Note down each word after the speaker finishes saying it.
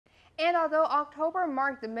And although October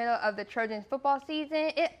marks the middle of the Trojans football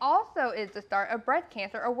season, it also is the start of Breast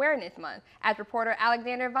Cancer Awareness Month. As reporter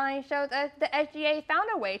Alexander Vine shows us, the SGA found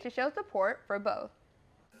a way to show support for both.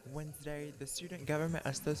 Wednesday, the Student Government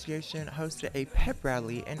Association hosted a pep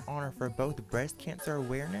rally in honor for both breast cancer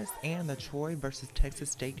awareness and the Troy versus Texas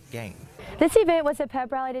State game. This event was a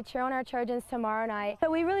pep rally to cheer on our Trojans tomorrow night,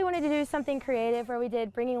 but we really wanted to do something creative where we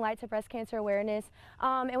did bringing light to breast cancer awareness,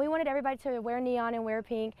 and we wanted everybody to wear neon and wear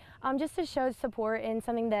pink just to show support in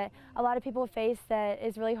something that a lot of people face that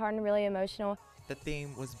is really hard and really emotional. The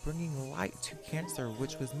theme was bringing light to cancer,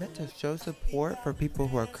 which was meant to show support for people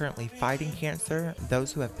who are currently fighting cancer,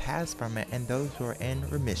 those who have passed from it, and those who are in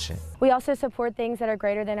remission. We also support things that are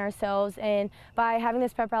greater than ourselves, and by having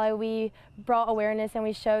this pep rally, we brought awareness and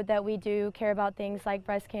we showed that we do care about things like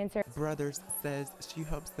breast cancer. Brothers says she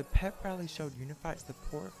hopes the pep rally showed unified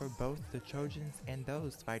support for both the Trojans and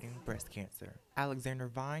those fighting breast cancer. Alexander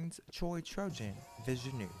Vines, Troy Trojan,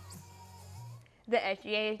 Vision News. The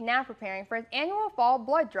SGA is now preparing for its annual fall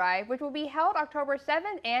blood drive, which will be held October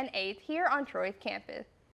 7th and 8th here on Troy's campus.